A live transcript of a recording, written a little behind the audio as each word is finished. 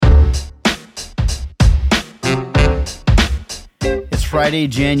Friday,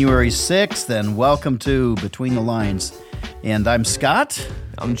 January 6th, and welcome to Between the Lines. And I'm Scott.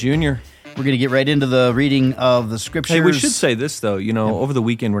 I'm Junior. We're going to get right into the reading of the scriptures. Hey, we should say this though. Over the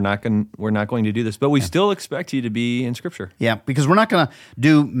weekend we're not going to do this, but we still expect you to be in Scripture. Yeah, because we're not going to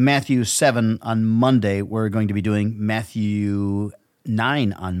do Matthew 7 on Monday. We're going to be doing Matthew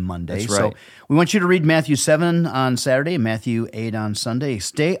 9 on Monday. That's right. So we want you to read Matthew 7 on Saturday and Matthew 8 on Sunday.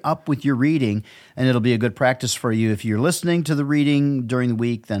 Stay up with your reading, and it'll be a good practice for you. If you're listening to the reading during the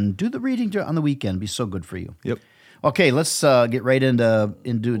week, then do the reading on the weekend. It'll be so good for you. Yep. Okay, let's get right into.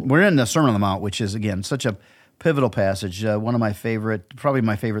 We're in the Sermon on the Mount, which is, again, such a pivotal passage. One of my favorite, probably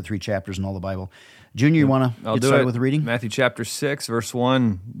my favorite 3 chapters in all the Bible. Junior, you want to get started with the reading? Matthew chapter 6, verse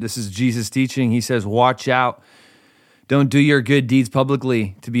 1. This is Jesus teaching. He says, "Watch out. Don't do your good deeds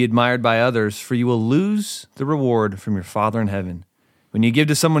publicly to be admired by others, for you will lose the reward from your Father in heaven. When you give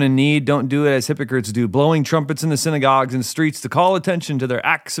to someone in need, don't do it as hypocrites do, blowing trumpets in the synagogues and streets to call attention to their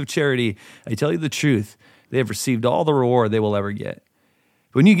acts of charity. I tell you the truth, they have received all the reward they will ever get.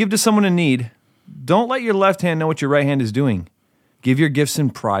 When you give to someone in need, don't let your left hand know what your right hand is doing. Give your gifts in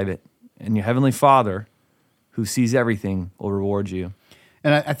private, and your heavenly Father, who sees everything, will reward you."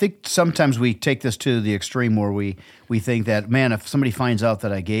 And I think sometimes we take this to the extreme where we think that, man, if somebody finds out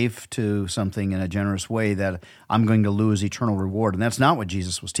that I gave to something in a generous way, that I'm going to lose eternal reward. And that's not what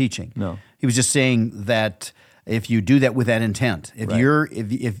Jesus was teaching. No. He was just saying that if you do that with that intent, if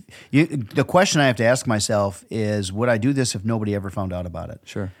the question I have to ask myself is, would I do this if nobody ever found out about it?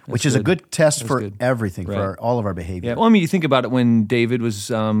 Sure. Which is a good test for good. everything, Right. for all of our behavior. Yeah, well, I mean, you think about it when David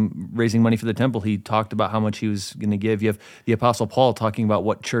was raising money for the temple, he talked about how much he was going to give. You have the Apostle Paul talking about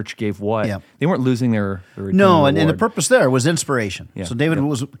what church gave what. Yeah. They weren't losing their No, and the reward. purpose there was inspiration. Yeah. So David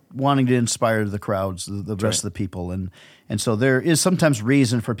was wanting to inspire the crowds, the rest of the people, and so there is sometimes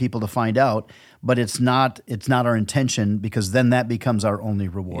reason for people to find out, but it's not our intention, because then that becomes our only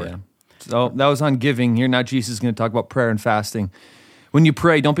reward. Yeah. So that was on giving. Here now Jesus is going to talk about prayer and fasting. When you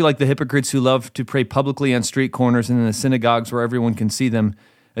pray, don't be like the hypocrites who love to pray publicly on street corners and in the synagogues where everyone can see them.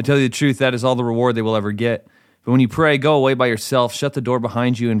 I tell you the truth, that is all the reward they will ever get. But when you pray, go away by yourself, shut the door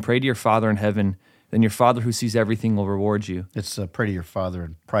behind you, and pray to your Father in heaven. Then your Father who sees everything will reward you. It's pray to your Father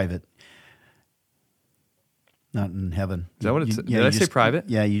in private, not in heaven. Is that what it said? Did I say private?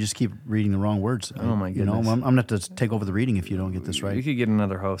 Yeah, you just keep reading the wrong words. Oh, my You know, goodness. I'm going to have to take over the reading if you don't get this right. We could get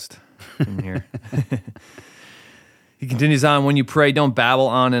another host in here. He continues on, when you pray, don't babble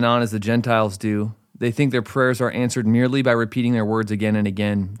on and on as the Gentiles do. They think their prayers are answered merely by repeating their words again and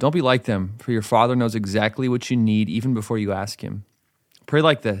again. Don't be like them, for your Father knows exactly what you need even before you ask Him. Pray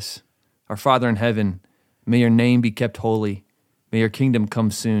like this: Our Father in heaven, may your name be kept holy. May your kingdom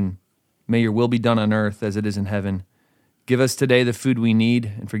come soon. May your will be done on earth as it is in heaven. Give us today the food we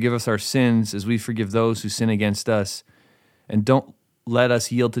need, and forgive us our sins as we forgive those who sin against us. And don't let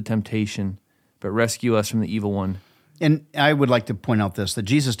us yield to temptation, but rescue us from the evil one. And I would like to point out this, that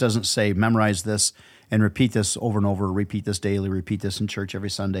Jesus doesn't say memorize this and repeat this over and over, repeat this daily, repeat this in church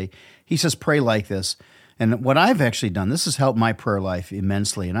every Sunday. He says pray like this. And what I've actually done, this has helped my prayer life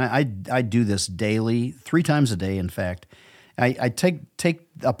immensely. And I do this daily, 3 times a day, in fact. I take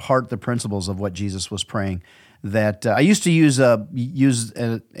apart the principles of what Jesus was praying. That I used to use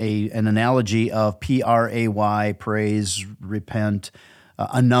an analogy of PRAY, praise, repent,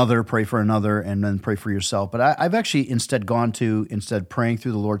 another, pray for another, and then pray for yourself. But I've actually instead praying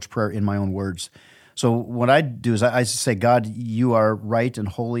through the Lord's Prayer in my own words. So what I do is I say, God, you are right and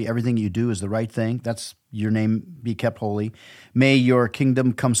holy. Everything you do is the right thing. That's your name be kept holy. May your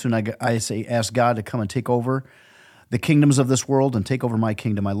kingdom come soon. I say, ask God to come and take over the kingdoms of this world and take over my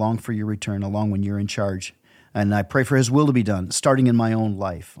kingdom. I long for your return, along when you're in charge. And I pray for His will to be done, starting in my own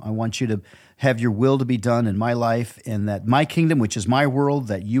life. I want you to have your will to be done in my life, and that my kingdom, which is my world,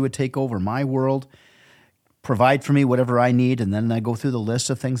 that you would take over my world, provide for me whatever I need. And then I go through the list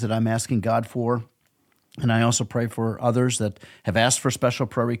of things that I'm asking God for. And I also pray for others that have asked for special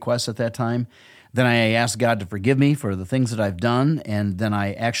prayer requests at that time. Then I ask God to forgive me for the things that I've done, and then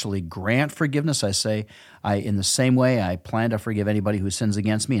I actually grant forgiveness. I say, in the same way, I plan to forgive anybody who sins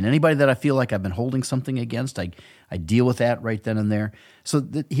against me, and anybody that I feel like I've been holding something against, I deal with that right then and there. So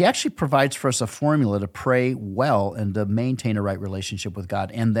He actually provides for us a formula to pray well and to maintain a right relationship with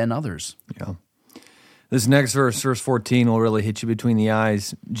God and then others. Yeah. This next verse, verse 14, will really hit you between the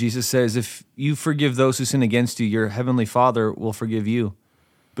eyes. Jesus says, if you forgive those who sin against you, your heavenly Father will forgive you.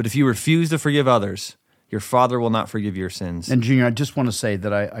 But if you refuse to forgive others, your Father will not forgive your sins. And Junior, I just want to say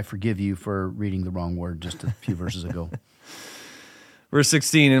that I forgive you for reading the wrong word just a few verses ago. Verse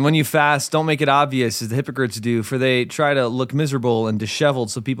 16, and when you fast, don't make it obvious as the hypocrites do, for they try to look miserable and disheveled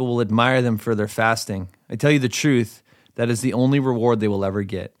so people will admire them for their fasting. I tell you the truth, That is the only reward they will ever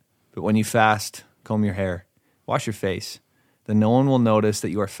get. But when you fast, comb your hair, wash your face. Then no one will notice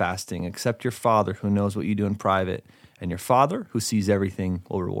that you are fasting except your Father who knows what you do in private. And your Father who sees everything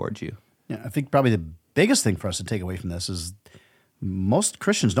will reward you. Yeah, I think probably the biggest thing for us to take away from this is most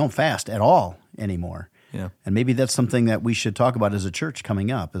Christians don't fast at all anymore. Yeah. And maybe that's something that we should talk about as a church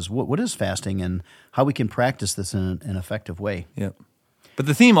coming up, is what is fasting and how we can practice this in an effective way. Yep. But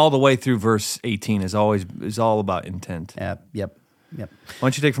the theme all the way through verse 18 is all about intent. Yep. Why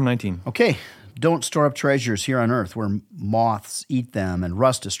don't you take from 19? Okay. Don't store up treasures here on earth where moths eat them and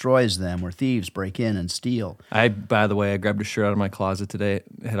rust destroys them, where thieves break in and steal. By the way, I grabbed a shirt out of my closet today.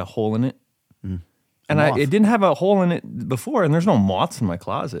 It had a hole in it. And Moth. it didn't have a hole in it before, and there's no moths in my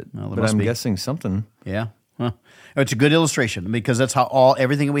closet. Well, there but must I'm be. guessing something. Yeah. Well, it's a good illustration because that's how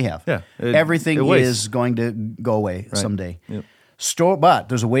everything that we have. Yeah. Everything it wastes. is going to go away someday. Yep. But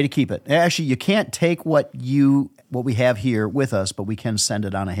there's a way to keep it. Actually, you can't take what we have here with us, but we can send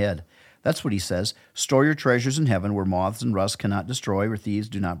it on ahead. That's what he says. Store your treasures in heaven where moths and rust cannot destroy, where thieves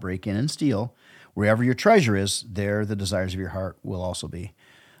do not break in and steal. Wherever your treasure is, there the desires of your heart will also be.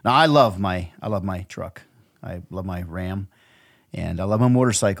 Now, I love my truck. I love my Ram, and I love my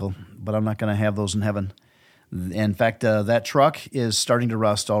motorcycle, but I'm not going to have those in heaven. In fact, that truck is starting to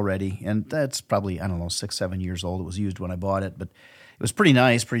rust already, and that's probably, 6, 7 years old. It was used when I bought it, but it was pretty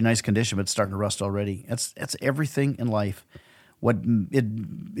nice condition, but it's starting to rust already. That's everything in life.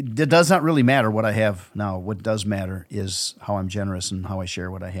 It does not really matter what I have now. What does matter is how I'm generous and how I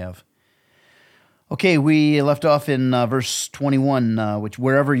share what I have. Okay, we left off in verse 21, which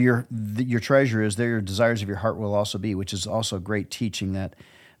wherever your treasure is, there your desires of your heart will also be, which is also great teaching that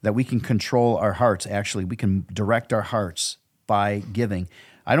we can control our hearts. Actually, we can direct our hearts by giving.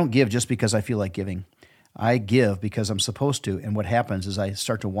 I don't give just because I feel like giving. I give because I'm supposed to, and what happens is I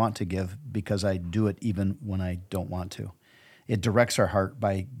start to want to give because I do it even when I don't want to. It directs our heart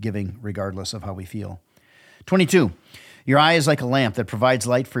by giving regardless of how we feel. 22. Your eye is like a lamp that provides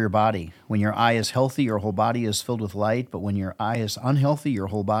light for your body. When your eye is healthy, your whole body is filled with light. But when your eye is unhealthy, your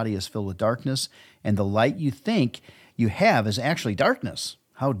whole body is filled with darkness. And the light you think you have is actually darkness.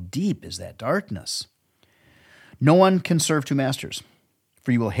 How deep is that darkness? No one can serve two masters.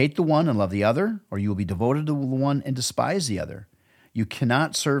 For you will hate the one and love the other, or you will be devoted to the one and despise the other. You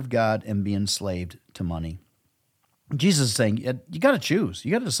cannot serve God and be enslaved to money. Jesus is saying, you got to choose.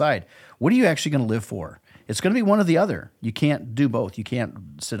 You got to decide. What are you actually going to live for? It's going to be one or the other. You can't do both. You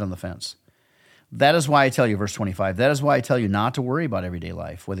can't sit on the fence. That is why I tell you, verse 25, that is why I tell you not to worry about everyday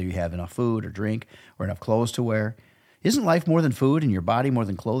life, whether you have enough food or drink or enough clothes to wear. Isn't life more than food and your body more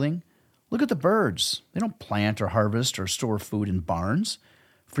than clothing? Look at the birds. They don't plant or harvest or store food in barns,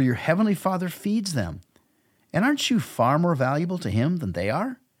 for your heavenly Father feeds them. And aren't you far more valuable to him than they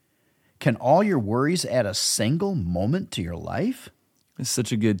are? Can all your worries add a single moment to your life? It's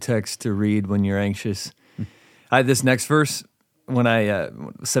such a good text to read when you're anxious. This next verse, when I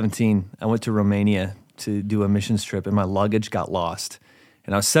was 17, I went to Romania to do a missions trip, and my luggage got lost.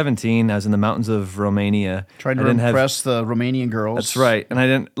 And I was 17. I was in the mountains of Romania. Trying to impress the Romanian girls. That's right. And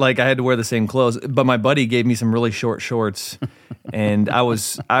I had to wear the same clothes. But my buddy gave me some really short shorts, and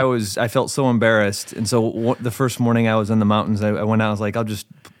I felt so embarrassed. And so the first morning I was in the mountains, I went out. I was like, I'll just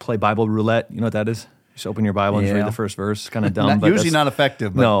play Bible roulette. You know what that is? Just open your Bible and just read the first verse. Kind of dumb. Usually not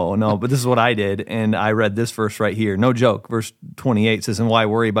effective. But. No. But this is what I did, and I read this verse right here. No joke. Verse 28 says, "And why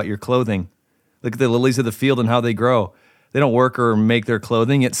worry about your clothing? Look at the lilies of the field and how they grow. They don't work or make their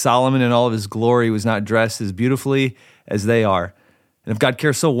clothing. Yet Solomon in all of his glory was not dressed as beautifully as they are. And if God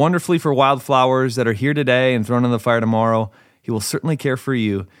cares so wonderfully for wildflowers that are here today and thrown in the fire tomorrow, he will certainly care for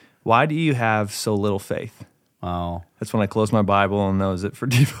you. Why do you have so little faith?" Wow. That's when I closed my Bible, and that was it for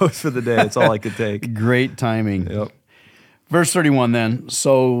Devos for the day. That's all I could take. Great timing. Yep. Verse 31 then,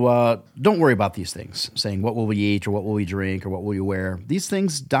 so don't worry about these things, saying, what will we eat, or what will we drink, or what will we wear? These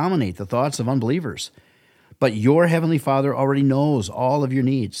things dominate the thoughts of unbelievers. But your heavenly Father already knows all of your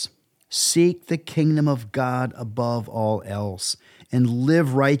needs. Seek the kingdom of God above all else, and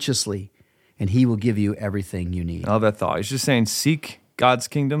live righteously, and he will give you everything you need. I love that thought. He's just saying, seek God's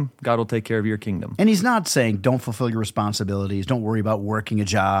kingdom. God will take care of your kingdom. And he's not saying don't fulfill your responsibilities, don't worry about working a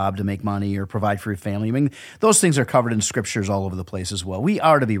job to make money or provide for your family. I mean, those things are covered in scriptures all over the place as well. We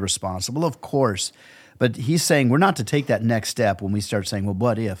are to be responsible, of course. But he's saying we're not to take that next step when we start saying, well,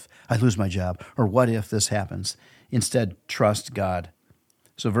 what if I lose my job? Or what if this happens? Instead, trust God.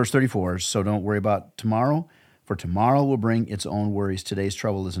 So verse 34, so don't worry about tomorrow, for tomorrow will bring its own worries. Today's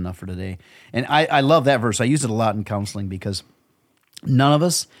trouble is enough for today. And I love that verse. I use it a lot in counseling because none of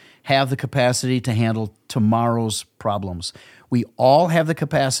us have the capacity to handle tomorrow's problems. We all have the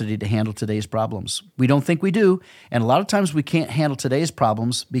capacity to handle today's problems. We don't think we do, and a lot of times we can't handle today's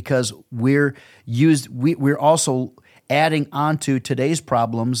problems because we're also adding onto today's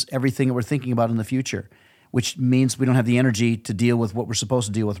problems everything that we're thinking about in the future, which means we don't have the energy to deal with what we're supposed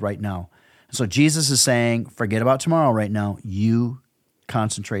to deal with right now. So Jesus is saying, forget about tomorrow right now. You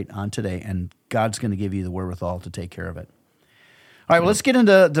concentrate on today, and God's going to give you the wherewithal to take care of it. All right, well, let's get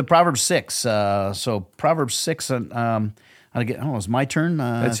into Proverbs 6. So Proverbs 6, it's my turn.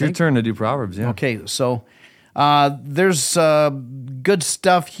 It's your turn to do Proverbs, yeah. Okay, so there's good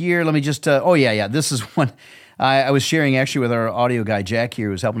stuff here. Let me just, this is one I was sharing actually with our audio guy, Jack here,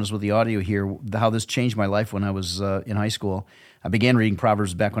 who's helping us with the audio here, how this changed my life when I was in high school. I began reading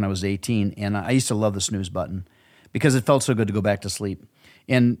Proverbs back when I was 18, and I used to love the snooze button because it felt so good to go back to sleep.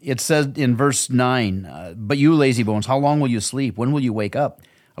 And it says in verse 9, but you lazy bones, how long will you sleep? When will you wake up?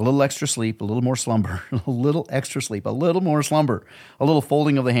 A little extra sleep, a little more slumber, a little extra sleep, a little more slumber, a little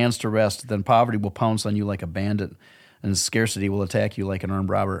folding of the hands to rest, then poverty will pounce on you like a bandit, and scarcity will attack you like an armed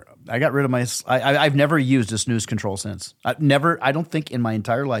robber. I got rid of I've never used a snooze control since. I don't think in my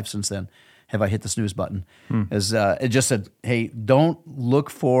entire life since then have I hit the snooze button. It just said, hey, don't look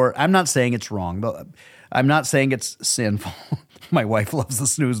for, I'm not saying it's wrong, but I'm not saying it's sinful. My wife loves the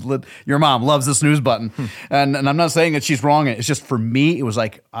snooze. Your mom loves the snooze button. And I'm not saying that she's wrong. It's just for me, it was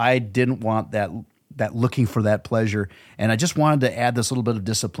like I didn't want that looking for that pleasure. And I just wanted to add this little bit of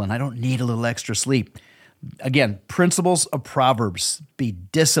discipline. I don't need a little extra sleep. Again, principles of Proverbs, be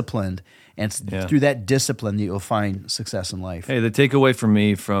disciplined. And it's through that discipline that you'll find success in life. Hey, the takeaway for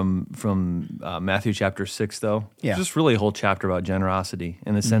me from Matthew chapter 6, though, is just really a whole chapter about generosity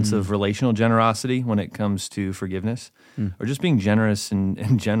in the sense of relational generosity when it comes to forgiveness or just being generous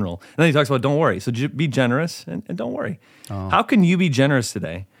in general. And then he talks about don't worry. So be generous and don't worry. How can you be generous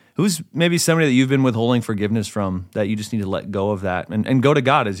today? Who's maybe somebody that you've been withholding forgiveness from that you just need to let go of that and go to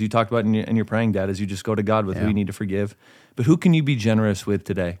God, as you talked about in your praying, Dad, as you just go to God with who you need to forgive. But who can you be generous with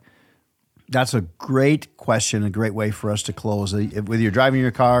today? That's a great question, a great way for us to close. Whether you're driving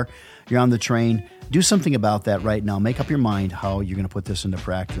your car, you're on the train, do something about that right now. Make up your mind how you're going to put this into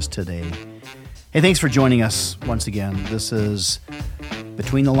practice today. Hey, thanks for joining us once again. This is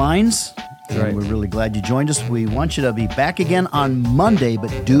Between the Lines. And we're really glad you joined us. We want you to be back again on Monday,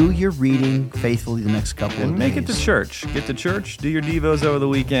 but do your reading faithfully the next couple of days. And make it to church. Get to church, do your devos over the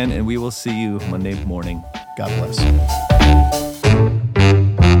weekend, and we will see you Monday morning. God bless.